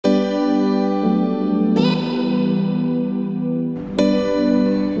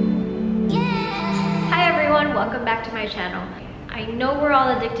back to my channel. I know we're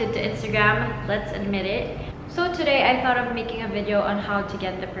all addicted to Instagram, let's admit it. So today I thought of making a video on how to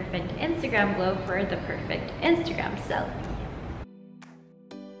get the perfect Instagram glow for the perfect Instagram selfie.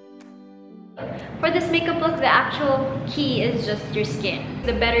 For this makeup look, the actual key is just your skin.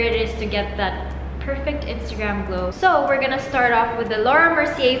 The better it is to get that perfect Instagram glow. So we're gonna start off with the Laura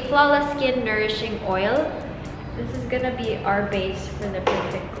Mercier Flawless Skin Nourishing Oil. This is gonna be our base for the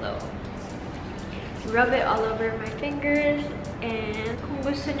perfect glow. Rub it all over my fingers, and kung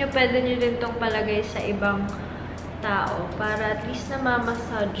gusto nyo, pwede nyo din tong palagay sa ibang tao para at least na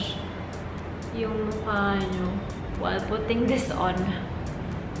ma-massage yung mukha nyo while putting this on.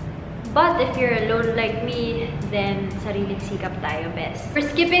 But if you're alone like me, then sariling sikap tayo best. We're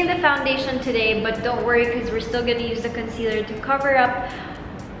skipping the foundation today, but don't worry because we're still gonna use the concealer to cover up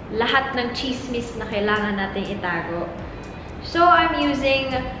lahat ng chismis na kailangan natin itago. So I'm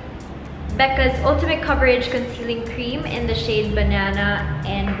using Becca's Ultimate Coverage Concealing Cream in the shade Banana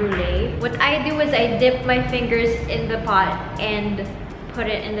and Brulee. What I do is I dip my fingers in the pot and put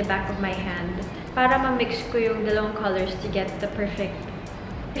it in the back of my hand para ma-mix ko yung dalawang colors to get the perfect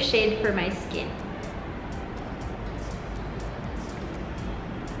shade for my skin.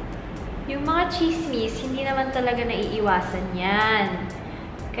 Yung mga chismis, hindi naman talaga naiiwasan yan.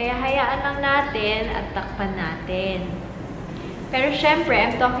 Kaya hayaan lang natin at takpan natin. Pero syempre,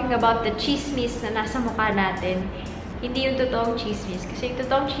 I'm talking about the chismis na nasa mukha natin. Hindi yung totoong chismis. Kasi yung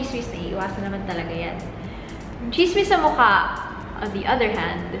totoong chismis, naiiwasan naman talaga yan. Yung chismis sa mukha, on the other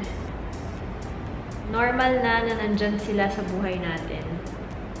hand, normal na nandyan sila sa buhay natin.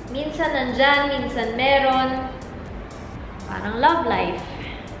 Minsan nandyan, minsan meron. Parang love life.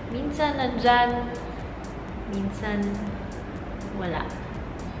 Minsan nandyan, minsan wala.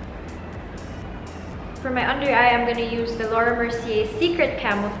 For my under eye, I'm gonna use the Laura Mercier Secret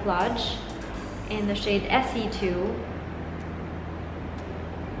Camouflage in the shade SE2.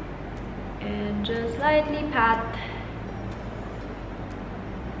 And just lightly pat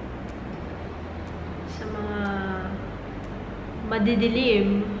sa mga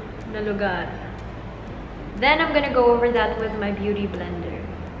madidilim na lugar. Then I'm gonna go over that with my beauty blender.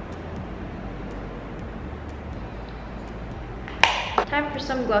 Time for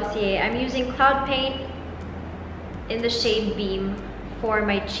some Glossier. I'm using Cloud Paint in the shade Beam for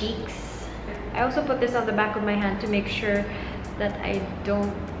my cheeks. I also put this on the back of my hand to make sure that I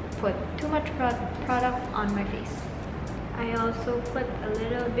don't put too much product on my face. I also put a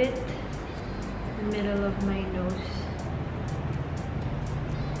little bit in the middle of my nose.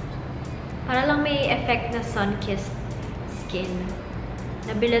 Para lang may effect na sun-kissed skin.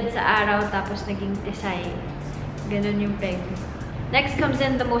 Nabilad sa araw tapos naging tisay. Ganun yung peg. Next comes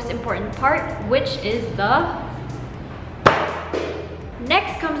in the most important part, which is the...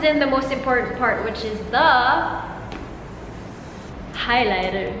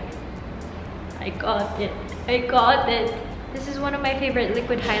 highlighter. I got it. This is one of my favorite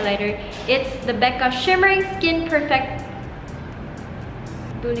liquid highlighter. It's the Becca Shimmering Skin Perfect...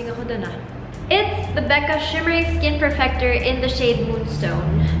 Duling ako dun ah. It's the Becca Shimmering Skin Perfector in the shade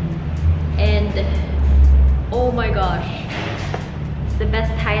Moonstone. And oh my gosh, it's the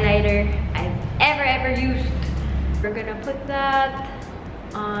best highlighter I've ever used. We're gonna put that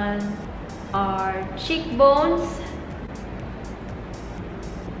on our cheekbones.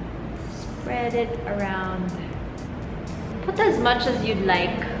 Spread it around. Put as much as you'd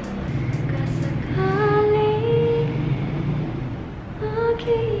like.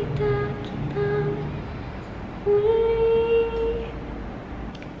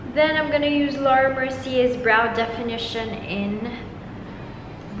 Then I'm gonna use Laura Mercier's Brow Definition in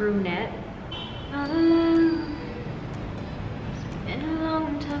Brunette. It's been a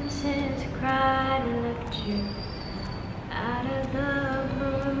long time since I cried and left you out of the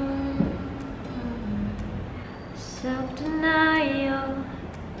blue. Self-denial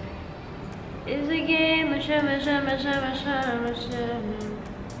is a game.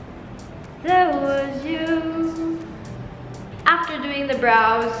 That was you. After doing the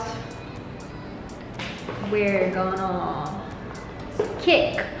brows, we're gonna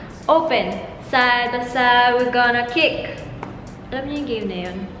kick. Open. Side by side, we're gonna kick. Alam niyo yung game na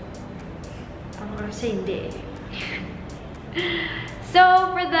yun? Ako kasi hindi. So,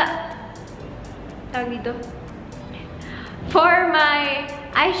 for my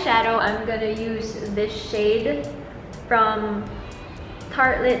eyeshadow, I'm gonna use this shade from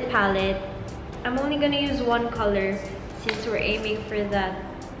Tartelette palette. I'm only gonna use one color since we're aiming for that.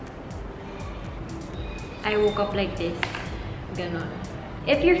 I woke up like this. Ganon.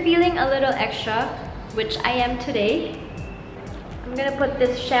 If you're feeling a little extra, which I am today, I'm gonna put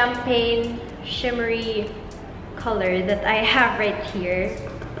this champagne shimmery color that I have right here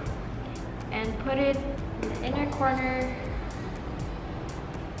and put it in the inner corner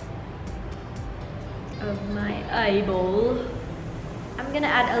of my eyeball. I'm gonna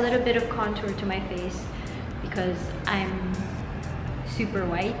add a little bit of contour to my face because I'm super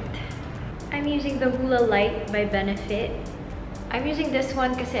white. I'm using the Hula Light by Benefit. I'm using this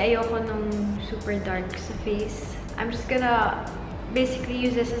one kasi ayoko nung super dark sa face. I'm just gonna basically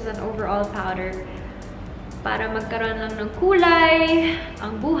use this as an overall powder para magkaroon lang ng kulay,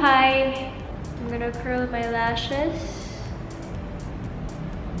 ang buhay. I'm gonna curl my lashes.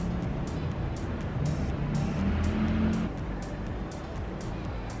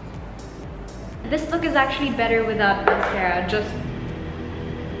 This look is actually better without mascara. Just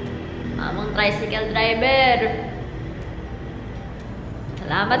among tricycle driver.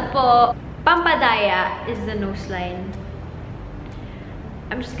 Salamat po. Pampadaya is the nose line.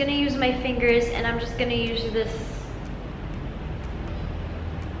 I'm just gonna use my fingers and I'm just gonna use this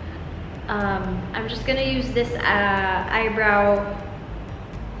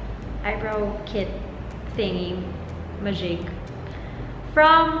eyebrow kit thingy magic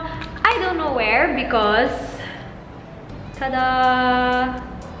from I don't know where because tada,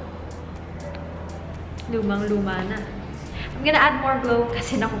 lumang-luma na. I'm gonna add more glow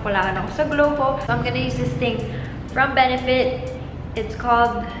kasi nakukulangan ako sa glow ko. So I'm gonna use this thing from Benefit. It's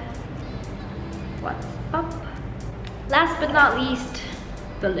called What's Up? Last but not least,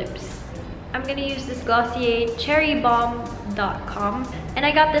 the lips. I'm gonna use this Glossier cherrybomb.com and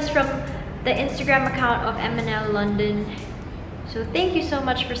I got this from the Instagram account of MNL London. So thank you so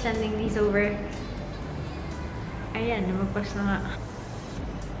much for sending these over. Ayan, lumagpas na nga.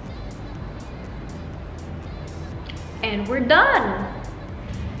 And we're done!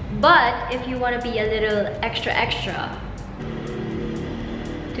 But if you want to be a little extra,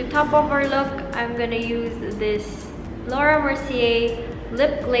 to top off our look, I'm gonna use this Laura Mercier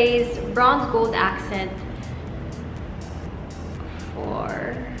Lip Glaze Bronze Gold Accent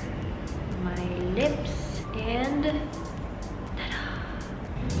for my lips. And